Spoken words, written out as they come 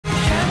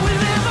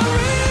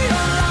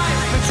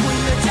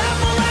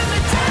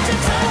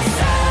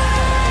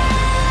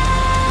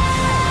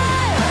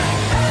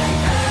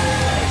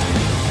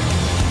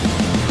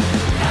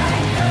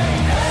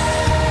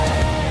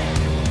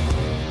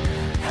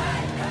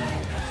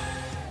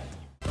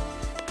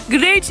Good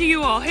day to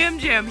you all,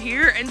 Hamjam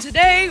here, and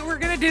today we're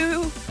gonna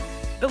do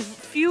the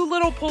few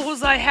little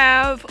pulls I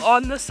have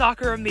on the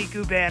Sakura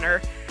Miku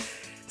banner.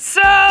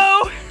 So,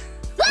 oh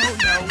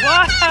no,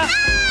 what?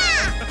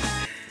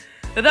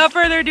 Without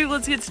further ado,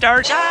 let's get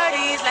started.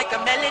 Like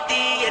a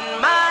melody in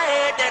my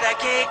head that I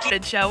can't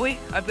keep. Shall we?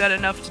 I've got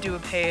enough to do a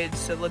page,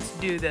 so let's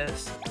do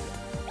this.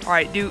 All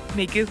right, do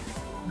Miku,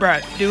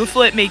 bruh, do a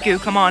flip, Miku.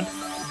 Come on.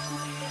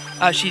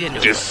 Oh, she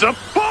didn't do it.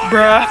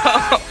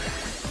 Bruh.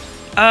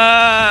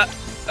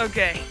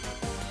 Okay.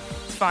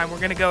 It's fine, we're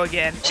gonna go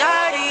again.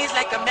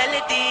 Like a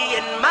melody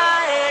in my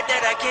head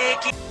that I can't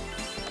keep.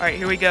 All right,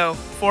 here we go.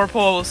 4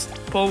 pulls.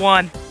 Pull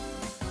 1.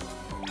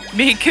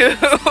 Miku.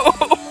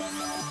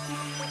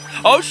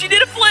 Oh, she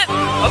did a flip.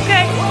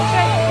 Okay.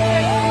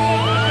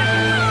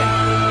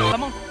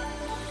 Come on.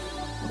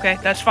 Okay,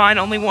 that's fine.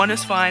 Only 1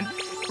 is fine.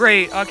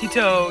 Great,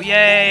 Akito.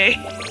 Yay.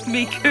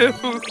 Miku.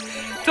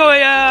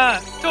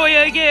 Toya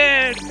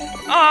again.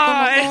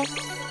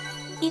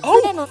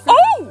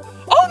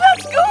 Oh,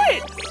 that's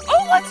good.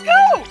 Oh, let's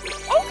go.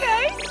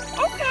 Okay,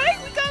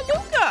 we got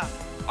Luca.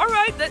 All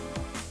right,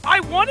 I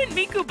wanted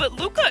Miku, but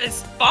Luca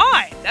is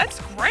fine. That's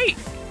great.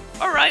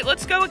 All right,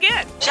 let's go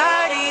again.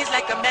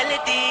 Like a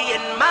melody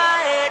in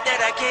my head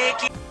that I can't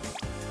keep.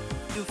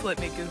 Do a flip,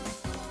 Miku.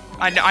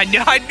 I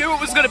knew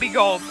it was gonna be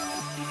gold.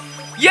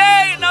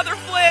 Yay, another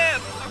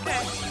flip.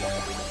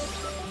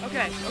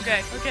 Okay.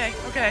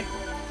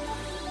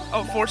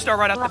 Oh, 4-star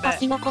right off the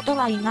bat.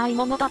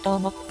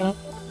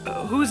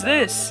 Who's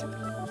this?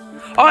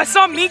 Oh, I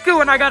saw Miku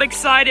and I got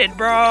excited,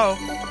 bro.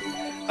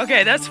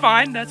 Okay, that's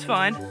fine. Oh?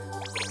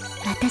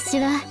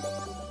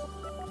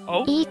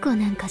 Oh,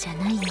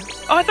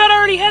 I thought I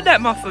already had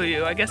that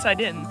Mafuyu. I guess I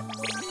didn't.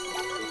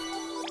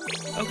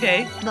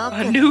 Okay,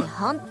 a new...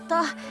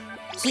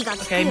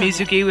 Okay,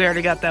 Mizuki, we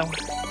already got that one.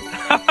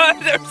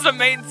 There's the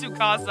main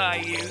Tsukasa I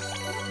used.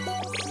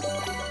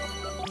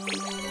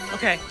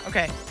 Okay.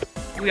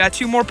 We got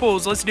 2 more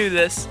pulls. Let's do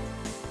this.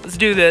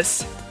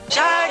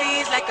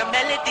 Like a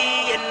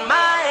melody in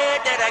my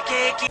head that I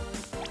can't keep.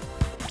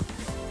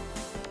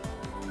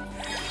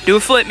 Do a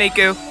flip,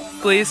 Miku,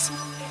 please.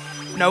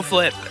 No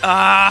flip.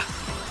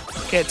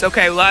 Okay, it's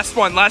okay. Last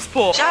one, last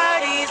pull.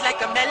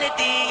 Like a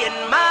melody in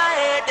my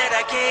head that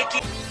I can't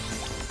keep.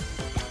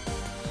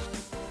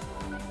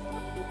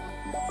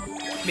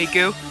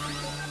 Miku.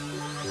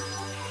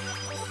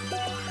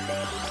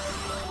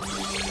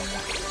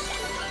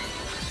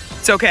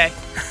 It's okay.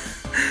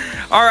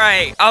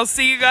 Alright, I'll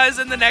see you guys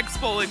in the next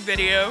polling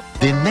video.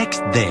 The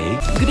next day.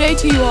 Good day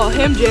to you all,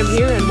 Hamjam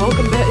here, and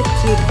welcome back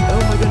to, oh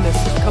my goodness,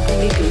 a couple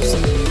Mikus.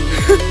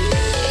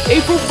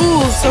 April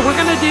Fools, so we're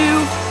gonna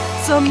do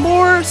some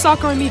more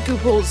Sakura Miku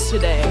pulls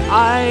today.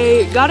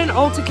 I got an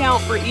alt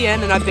account for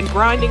EN, and I've been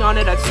grinding on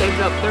it. I've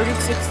saved up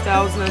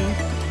 36,000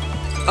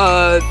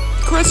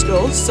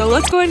 crystals, so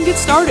let's go ahead and get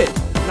started.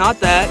 Not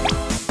that.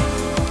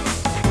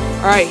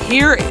 Alright,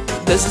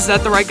 this is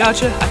at the right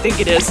gacha? I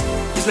think it is.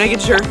 Just making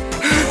sure.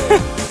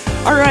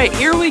 Alright,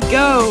 here we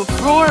go.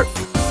 4.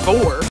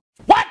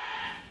 What?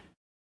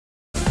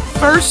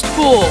 First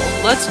pull.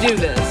 Let's do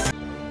this.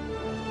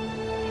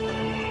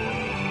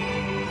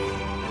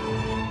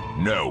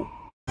 No.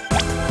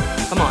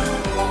 Come on.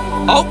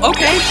 Oh,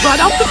 okay. Right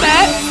off the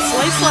bat.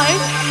 Slay.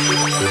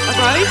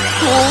 Alright.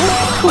 Cool.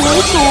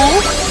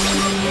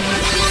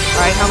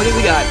 Alright, how many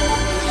we got?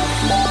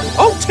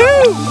 Oh, 2!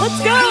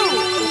 Let's go!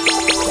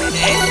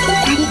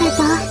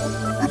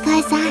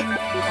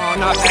 Oh,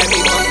 not Abby,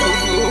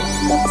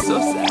 so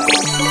sad.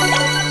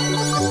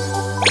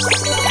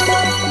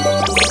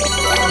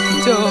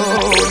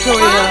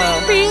 Toya.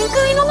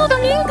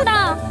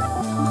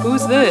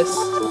 Who's this?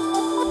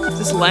 Is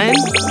this Len?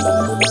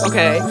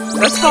 Okay,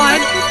 that's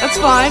fine.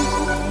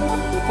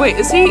 Wait,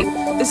 is he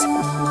on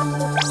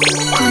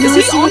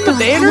the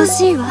banner?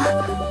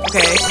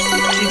 Okay,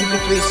 she's a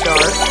good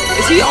 3-star.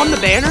 Is he on the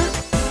banner?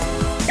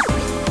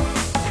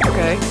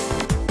 Okay.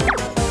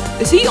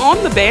 Is he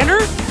on the banner?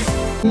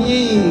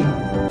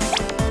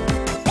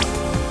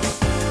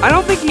 I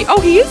don't think he...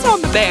 Oh, he is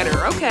on the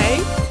banner.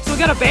 Okay. So we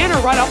got a banner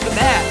right off the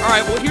bat.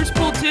 Alright, well, here's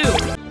pull 2.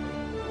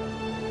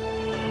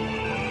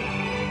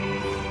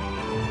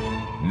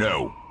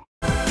 No.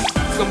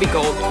 It's gonna be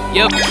gold.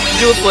 Yep.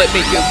 Do a flip,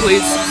 Miku,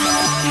 please.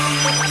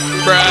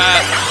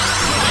 Bruh.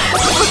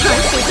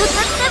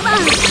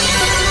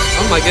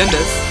 Oh my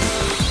goodness.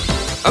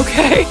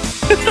 Okay.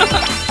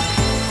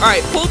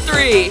 Alright, pull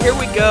 3. Here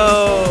we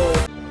go.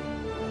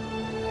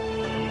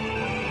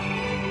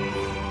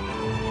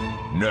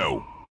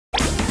 No.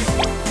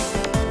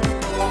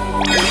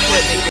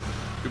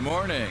 Good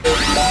morning.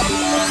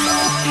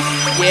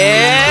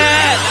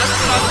 Yeah, that's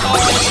what I'm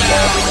talking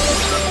about.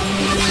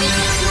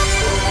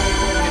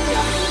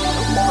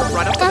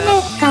 Right off the bat.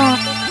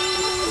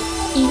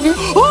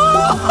 Oh!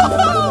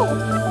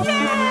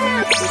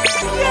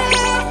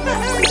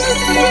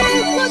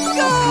 Yes! Let's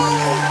go!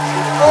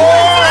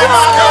 Alright!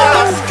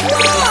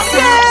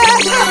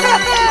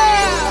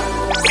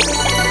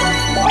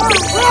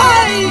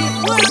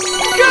 Let's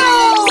go!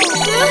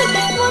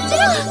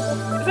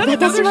 Is that a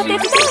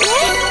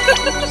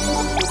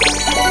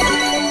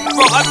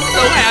Bro, I'm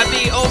so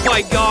happy. Oh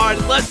my god,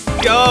 let's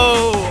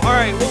go. All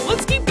right, well,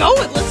 let's keep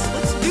going.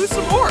 Let's do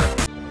some more.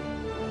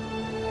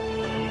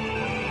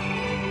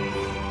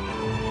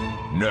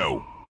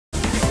 No.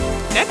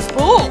 Next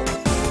pull.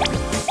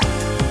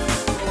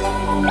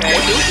 Okay,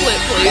 do a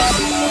flip, please.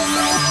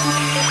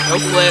 No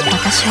flip.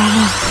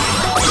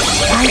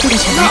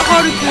 Not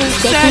Haruka,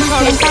 sad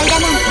Haruka.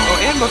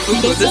 Oh, and Miku.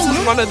 This is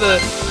one of the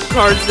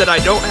cards that I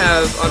don't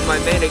have on my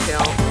main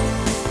account.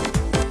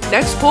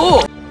 Next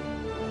pull.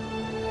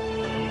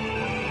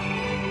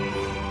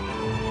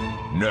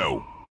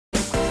 No. Do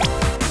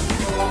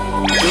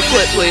a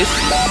flip, please.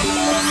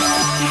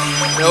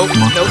 Nope,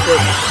 no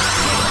flip.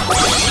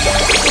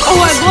 Oh,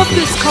 I love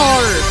this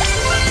card.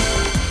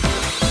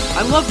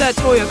 I love that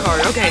Toya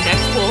card. Okay,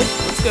 next pull.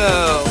 Let's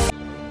go.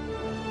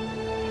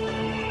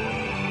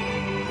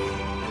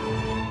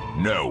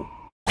 No.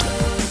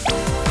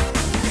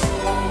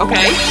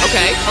 Okay.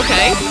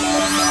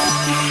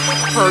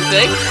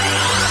 Perfect.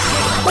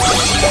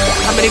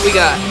 How many we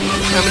got?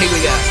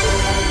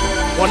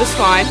 One is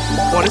fine.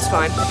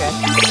 Okay.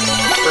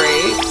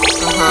 Great.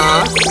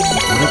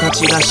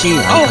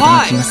 Oh,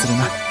 hi.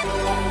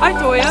 Hi,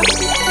 Toya.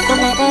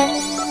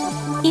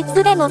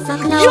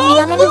 Yo,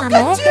 look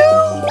at you!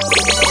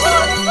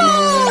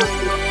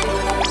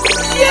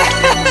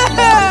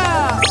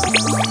 Yeah!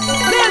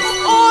 That's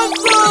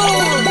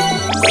awesome!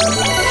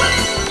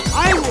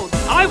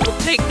 I will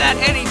take that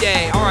any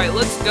day. All right,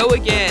 let's go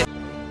again.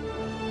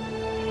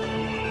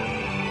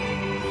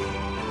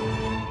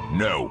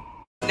 No.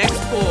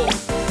 Next pull.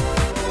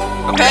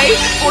 Okay,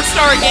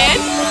 4-star again.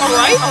 All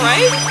right.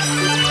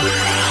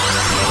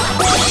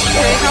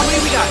 Okay, how many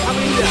we got?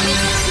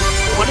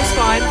 One is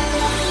fine.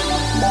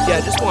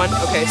 Yeah, just one.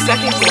 Okay,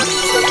 second one.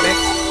 So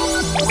next.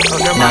 Oh,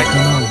 never mind.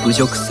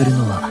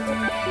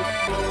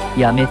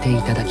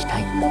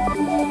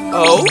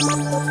 Oh.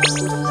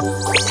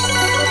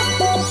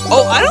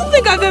 Oh, I don't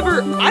think I've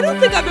ever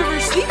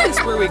seen this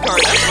Rui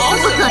card. That's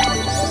awesome.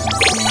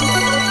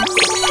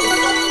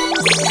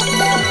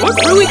 What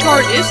Rui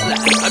card is that?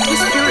 I'm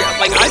just curious.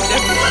 Like, I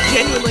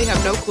genuinely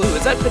have no clue.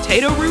 Is that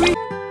Potato Rui?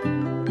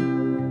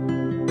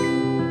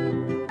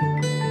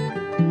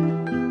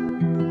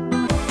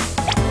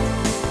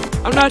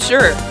 I'm not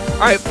sure.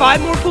 All right,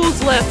 5 more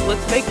pulls left.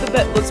 Let's make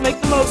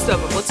the most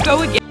of them. Let's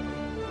go again.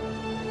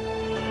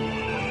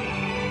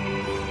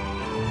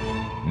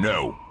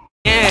 No.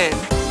 And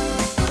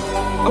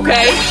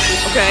okay.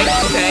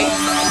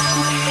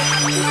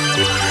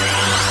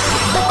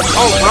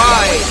 All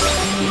right.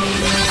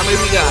 How many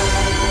we got?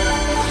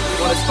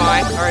 One is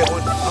fine. All right,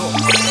 one. Oh,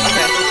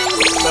 okay.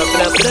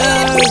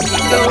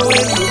 Keep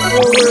going. Move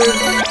forward.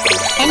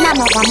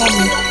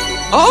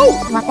 Oh.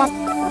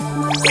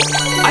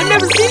 I've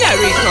never seen that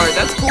read card.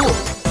 That's cool.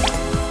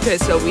 Okay,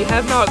 so we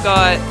have not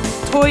got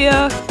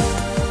Toya,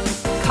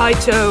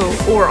 Kaito,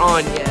 or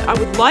An yet. I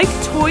would like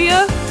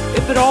Toya,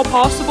 if at all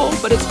possible,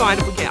 but it's fine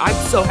if we can't. I'm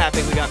so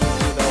happy we got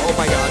Miku, though. Oh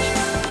my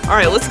gosh. All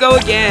right, let's go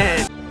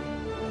again.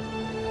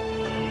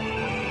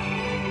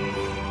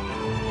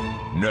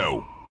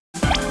 No.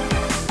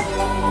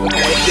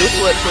 Okay, do a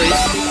flip,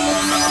 please.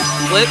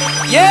 Flip.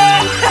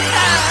 Yeah!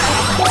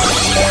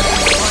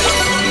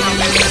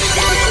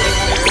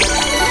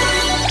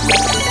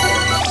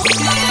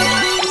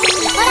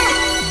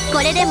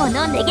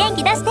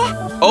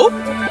 Oh,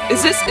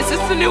 is this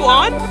the new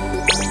An?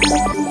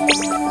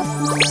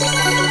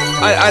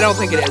 I don't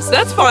think it is.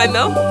 That's fine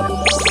though.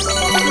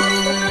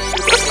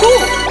 That's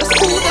cool.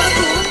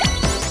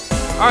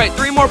 All right,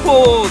 3 more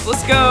pulls.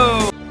 Let's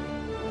go.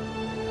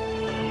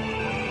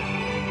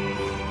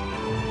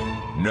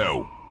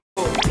 No.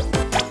 Flip,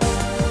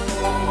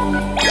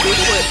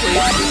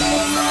 please.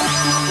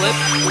 Flip.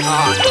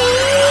 Ah.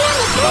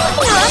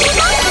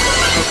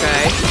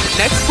 Okay.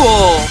 Next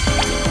pull.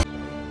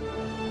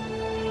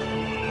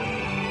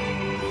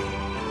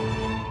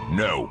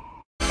 No.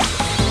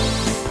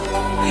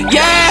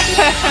 Yeah!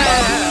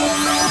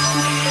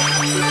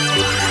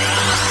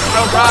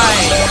 All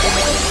right.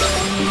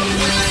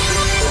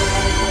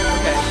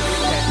 Okay.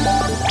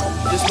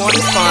 Just one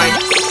is fine.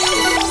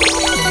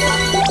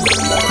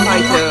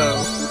 Kaito.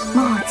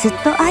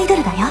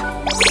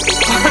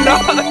 Oh no!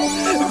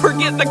 We're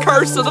getting the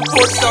curse of the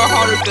 4-star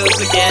Harukas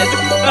again.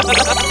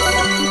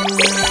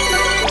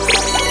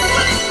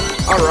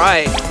 All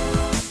right.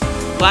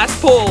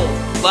 Last pull,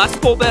 best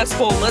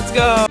pull. Let's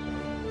go.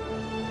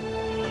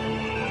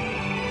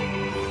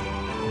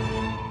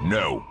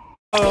 No.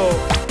 Oh.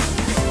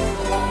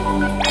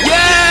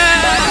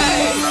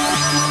 Yay!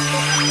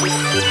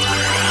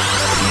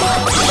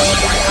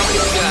 How many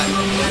we got?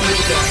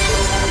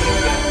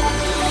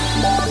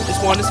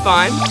 Just one is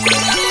fine.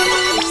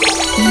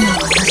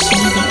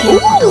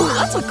 Ooh,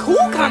 that's a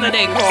cool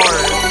Kanade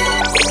card.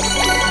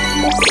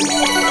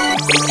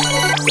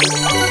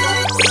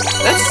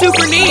 That's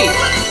super neat.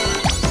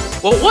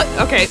 Well, what?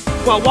 Okay.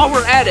 Well, while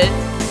we're at it,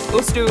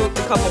 let's do a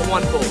couple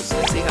 1 pulls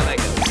and see how that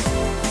goes.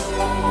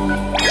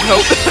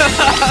 Nope.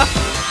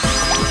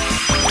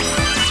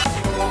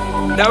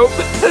 Nope.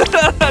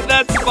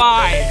 That's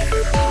fine.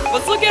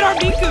 Let's look at our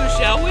Miku,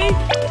 shall we?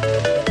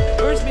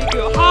 Where's Miku?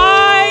 you.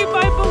 Hi,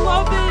 my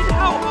beloved.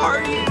 How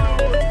are you?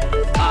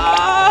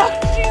 Ah,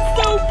 she's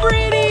so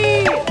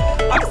pretty.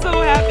 I'm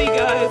so happy,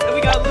 guys. And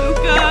we got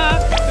Luca.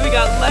 And we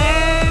got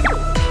Len.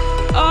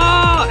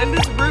 Ah, and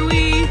this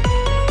Rui.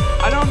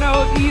 I don't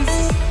know if he's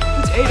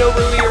Potato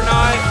Rui or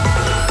not.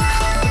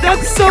 But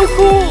that's so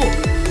cool.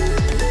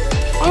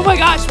 Oh my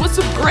gosh, what's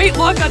some great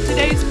luck on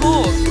today's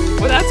pull.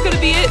 Well, that's going to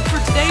be it for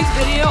today's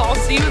video. I'll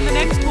see you in the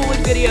next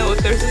pulling video if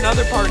there's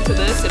another part to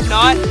this. If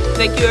not,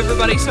 thank you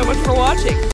everybody so much for watching.